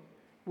whom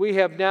we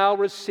have now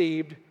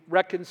received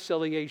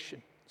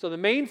reconciliation. So the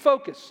main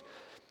focus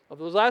of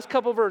those last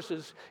couple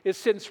verses is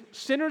since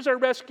sinners are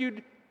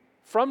rescued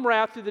from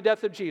wrath through the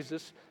death of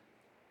Jesus,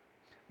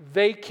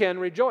 they can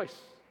rejoice.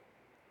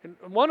 And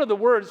one of the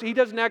words, he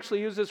doesn't actually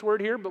use this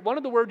word here, but one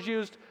of the words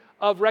used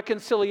of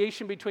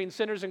reconciliation between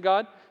sinners and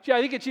God, I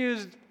think it's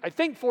used,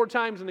 4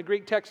 times in the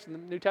Greek text in the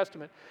New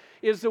Testament,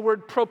 is the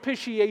word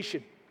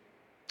propitiation.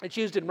 It's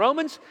used in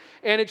Romans,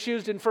 and it's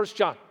used in 1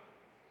 John.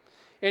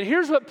 And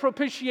here's what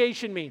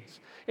propitiation means.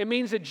 It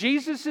means that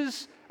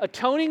Jesus'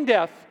 atoning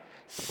death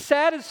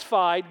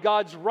satisfied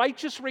God's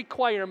righteous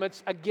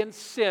requirements against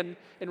sin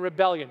and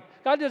rebellion.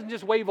 God doesn't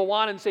just wave a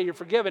wand and say you're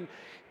forgiven.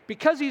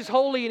 Because He's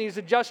holy and He's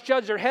a just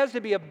judge, there has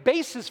to be a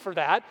basis for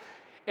that.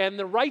 And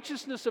the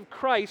righteousness of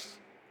Christ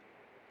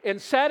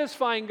and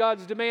satisfying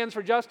God's demands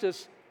for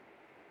justice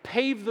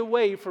paved the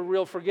way for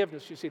real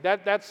forgiveness. You see,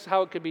 that's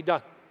how it can be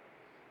done.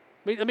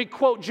 Let me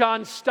quote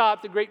John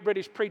Stott, the great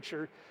British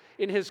preacher,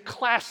 in his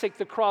classic,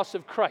 The Cross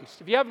of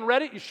Christ. If you haven't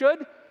read it, you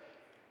should.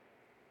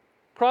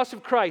 Cross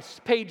of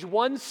Christ, page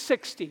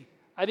 160.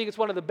 I think it's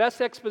one of the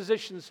best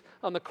expositions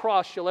on the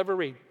cross you'll ever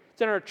read.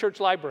 It's in our church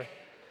library.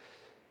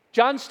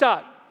 John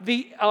Stott,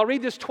 I'll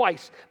read this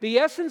twice. The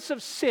essence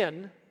of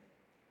sin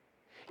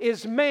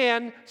is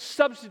man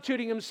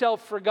substituting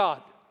himself for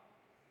God.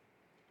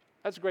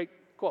 That's a great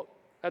quote.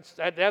 That's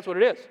what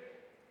it is.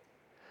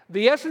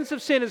 The essence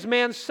of sin is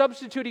man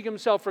substituting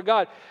himself for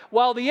God,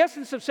 while the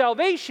essence of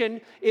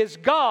salvation is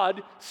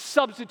God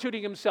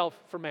substituting Himself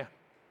for man.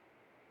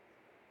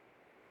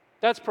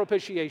 That's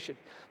propitiation.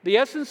 The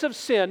essence of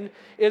sin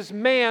is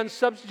man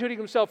substituting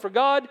himself for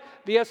God.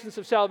 The essence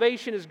of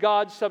salvation is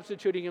God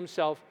substituting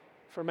Himself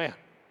for man.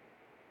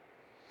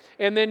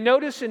 And then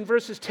notice in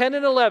verses 10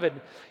 and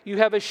 11, you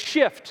have a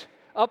shift.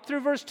 Up through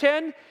verse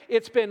 10,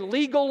 it's been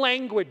legal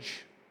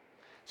language.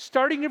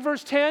 Starting in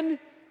verse 10,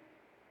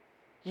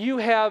 you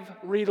have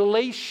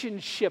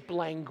relationship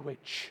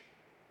language.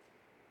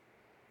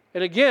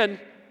 And again,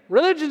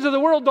 religions of the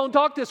world don't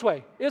talk this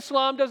way.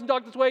 Islam doesn't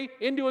talk this way.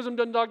 Hinduism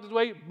doesn't talk this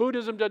way.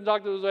 Buddhism doesn't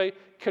talk this way.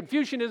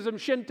 Confucianism,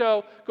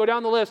 Shinto, go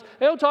down the list.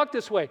 They don't talk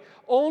this way.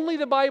 Only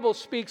the Bible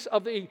speaks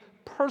of a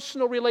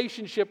personal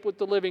relationship with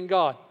the living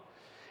God.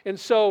 And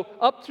so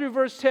up through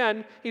verse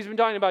 10, he's been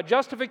talking about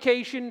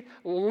justification,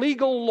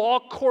 legal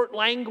law court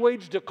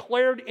language,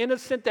 declared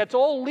innocent. That's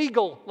all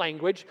legal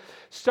language.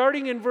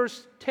 Starting in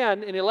verse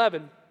 10 and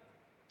 11,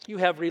 you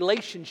have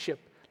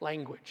relationship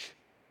language.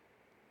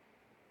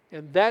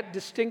 And that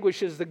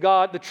distinguishes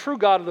the true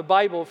God of the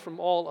Bible from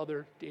all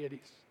other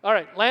deities. All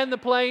right, land the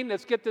plane.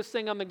 Let's get this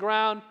thing on the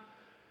ground.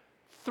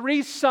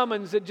 3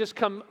 summons that just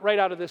come right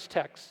out of this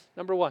text.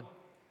 Number 1,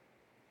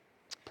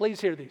 please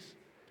hear these.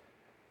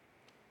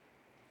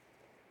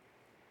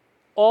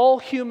 All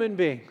human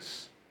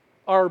beings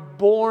are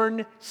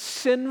born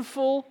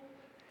sinful,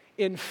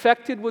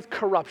 infected with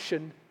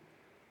corruption,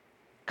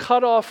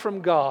 cut off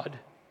from God,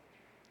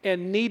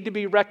 and need to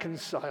be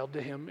reconciled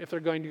to Him if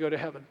they're going to go to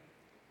heaven.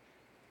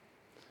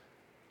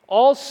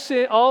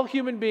 All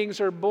human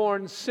beings are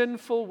born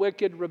sinful,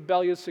 wicked,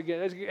 rebellious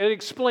again. It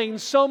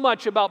explains so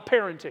much about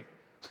parenting.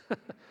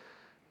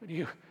 When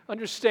you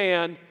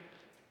understand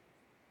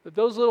that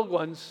those little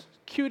ones,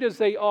 cute as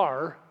they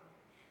are,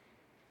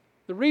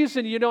 the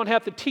reason you don't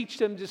have to teach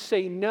them to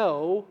say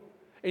no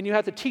and you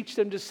have to teach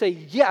them to say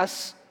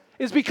yes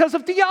is because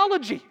of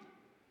theology.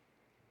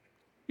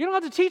 You don't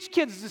have to teach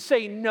kids to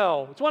say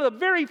no. It's one of the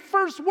very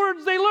first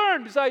words they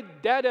learn besides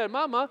dada and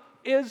mama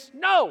is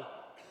no.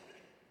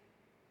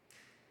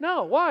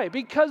 No, why?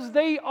 Because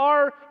they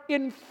are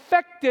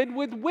infected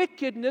with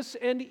wickedness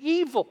and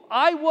evil.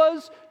 I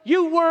was,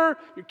 you were,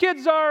 your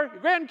kids are,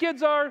 your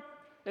grandkids are,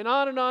 and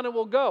on it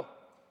will go.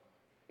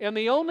 And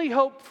the only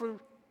hope for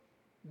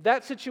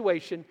that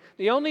situation,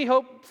 the only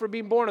hope for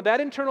being born of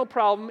that internal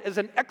problem is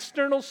an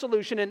external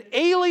solution, an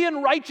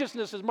alien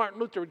righteousness, as Martin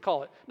Luther would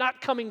call it,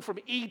 not coming from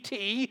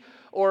E.T.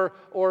 or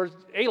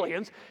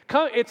aliens.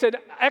 It's an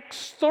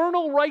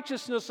external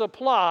righteousness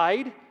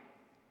applied.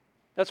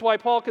 That's why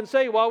Paul can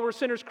say, while we're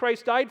sinners,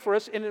 Christ died for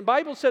us. And the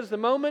Bible says the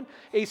moment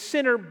a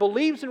sinner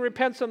believes and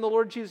repents on the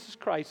Lord Jesus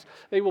Christ,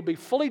 they will be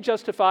fully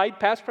justified,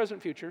 past,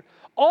 present, future.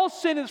 All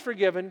sin is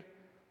forgiven.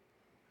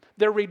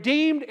 They're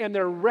redeemed and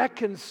they're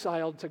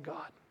reconciled to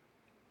God.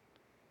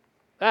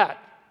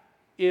 That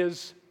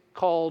is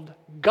called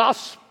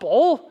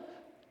gospel,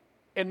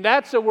 and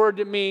that's a word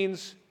that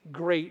means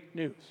great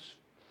news.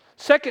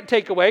 Second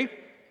takeaway,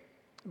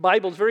 the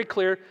Bible's very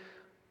clear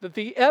that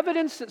the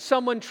evidence that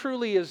someone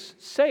truly is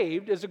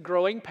saved is a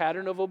growing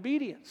pattern of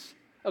obedience,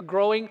 a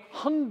growing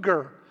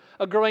hunger,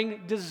 a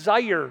growing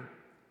desire.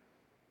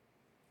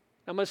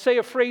 I'm going to say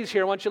a phrase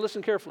here. I want you to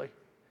listen carefully.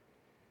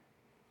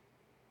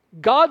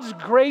 God's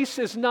grace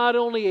is not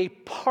only a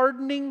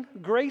pardoning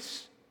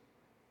grace,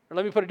 or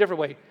let me put it a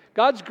different way.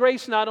 God's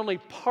grace not only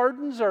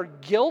pardons our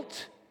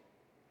guilt,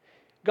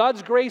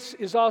 God's grace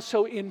is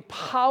also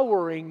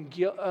empowering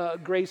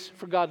grace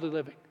for godly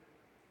living.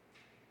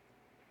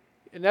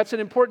 And that's an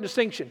important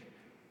distinction.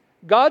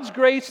 God's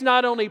grace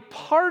not only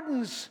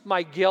pardons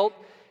my guilt,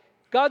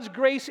 God's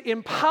grace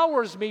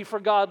empowers me for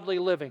godly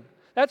living.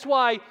 That's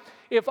why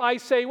if I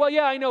say, well,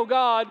 yeah, I know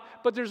God,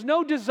 but there's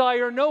no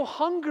desire, no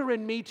hunger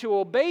in me to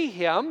obey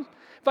Him,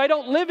 if I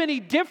don't live any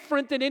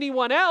different than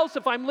anyone else,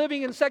 if I'm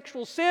living in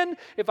sexual sin,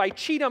 if I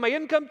cheat on my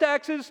income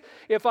taxes,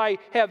 if I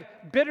have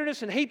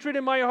bitterness and hatred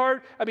in my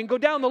heart, go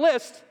down the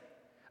list.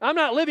 I'm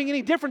not living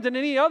any different than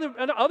any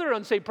other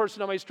unsaved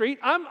person on my street.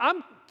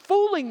 I'm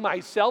fooling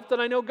myself that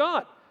I know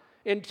God.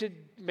 And to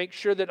make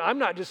sure that I'm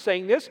not just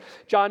saying this,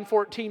 John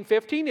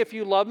 14:15, if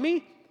you love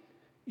me,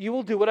 you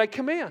will do what I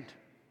command.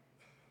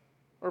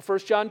 Or 1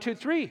 John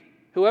 2:3,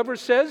 whoever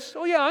says,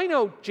 oh yeah, I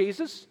know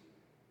Jesus,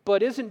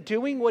 but isn't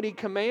doing what he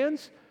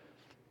commands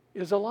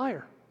is a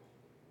liar.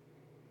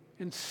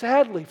 And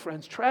sadly,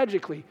 friends,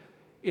 tragically,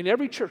 in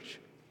every church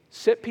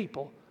sit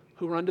people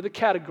who are under the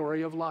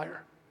category of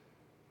liar.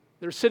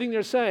 They're sitting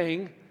there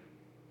saying,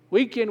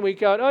 week in,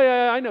 week out, oh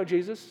yeah, I know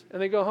Jesus.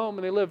 And they go home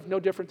and they live no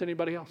different than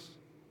anybody else.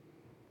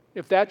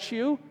 If that's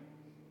you,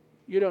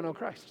 you don't know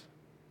Christ.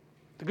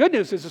 The good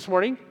news is this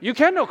morning, you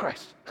can know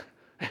Christ.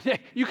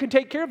 You can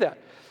take care of that.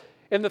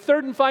 And the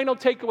third and final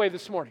takeaway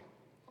this morning,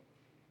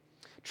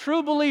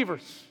 true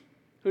believers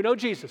who know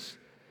Jesus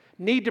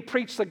need to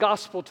preach the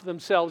gospel to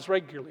themselves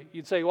regularly.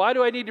 You'd say, why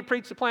do I need to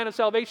preach the plan of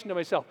salvation to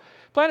myself?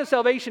 Plan of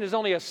salvation is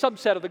only a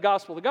subset of the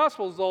gospel. The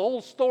gospel is the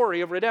whole story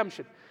of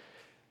redemption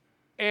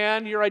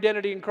and your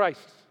identity in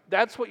Christ.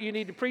 That's what you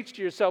need to preach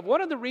to yourself.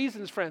 One of the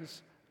reasons,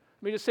 friends,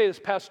 let me just say this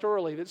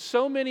pastorally, that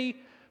so many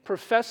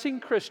professing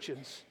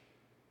Christians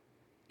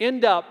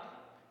end up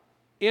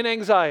in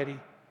anxiety,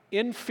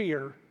 in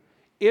fear,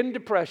 in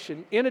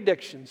depression, in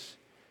addictions,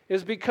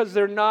 is because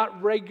they're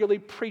not regularly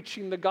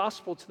preaching the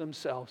gospel to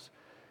themselves.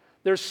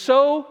 They're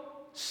so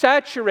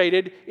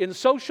saturated in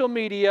social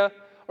media,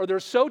 or they're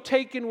so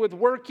taken with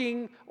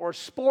working or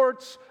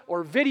sports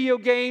or video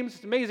games.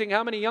 It's amazing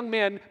how many young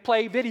men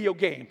play video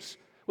games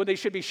when they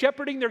should be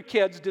shepherding their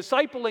kids,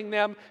 discipling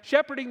them,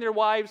 shepherding their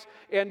wives,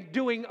 and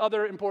doing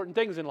other important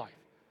things in life.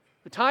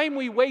 The time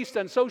we waste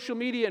on social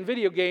media and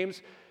video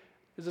games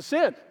is a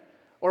sin.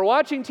 Or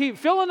watching TV,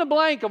 fill in the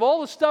blank of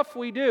all the stuff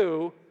we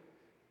do.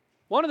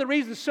 One of the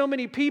reasons so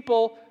many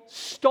people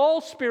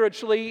stall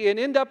spiritually and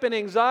end up in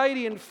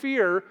anxiety and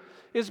fear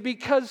is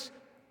because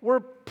we're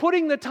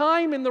putting the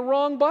time in the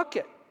wrong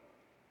bucket.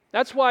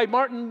 That's why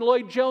Martin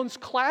Lloyd-Jones'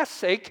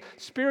 classic,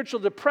 Spiritual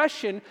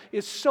Depression,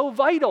 is so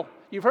vital.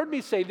 You've heard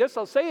me say this,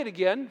 I'll say it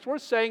again. It's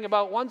worth saying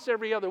about once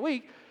every other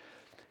week.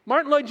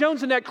 Martin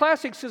Lloyd-Jones in that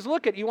classic says,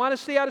 look, you want to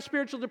stay out of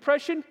spiritual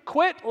depression?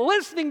 Quit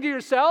listening to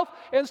yourself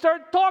and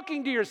start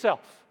talking to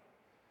yourself.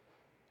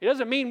 It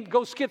doesn't mean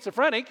go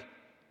schizophrenic,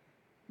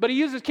 but he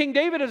uses King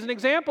David as an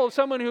example of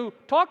someone who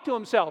talked to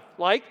himself,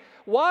 like,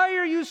 why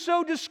are you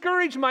so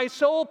discouraged, my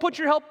soul? Put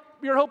your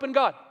hope in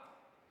God.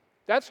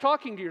 That's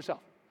talking to yourself.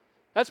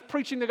 That's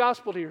preaching the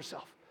gospel to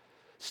yourself.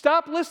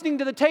 Stop listening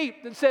to the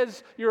tape that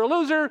says you're a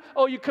loser.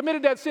 Oh, you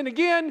committed that sin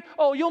again.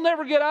 Oh, you'll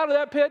never get out of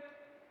that pit.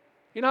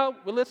 You know how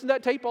we listen to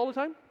that tape all the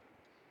time?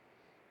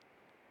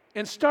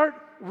 And start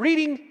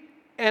reading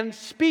and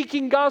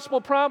speaking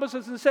gospel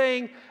promises and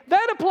saying,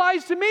 that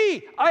applies to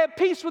me. I have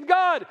peace with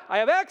God. I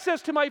have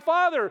access to my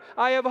Father.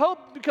 I have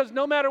hope because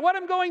no matter what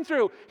I'm going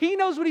through, He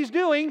knows what He's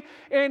doing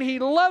and He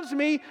loves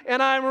me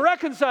and I'm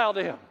reconciled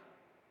to Him.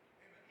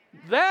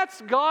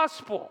 That's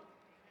gospel.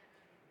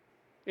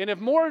 And if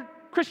more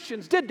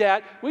Christians did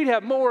that, we'd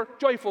have more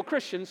joyful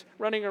Christians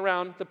running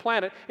around the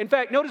planet. In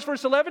fact, notice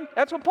verse 11.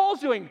 That's what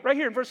Paul's doing right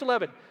here in verse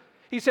 11.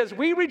 He says,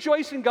 we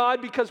rejoice in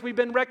God because we've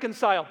been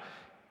reconciled.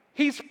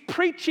 He's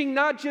preaching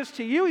not just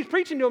to you, he's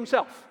preaching to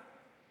himself.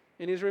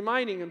 And he's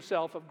reminding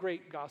himself of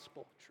great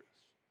gospel truth.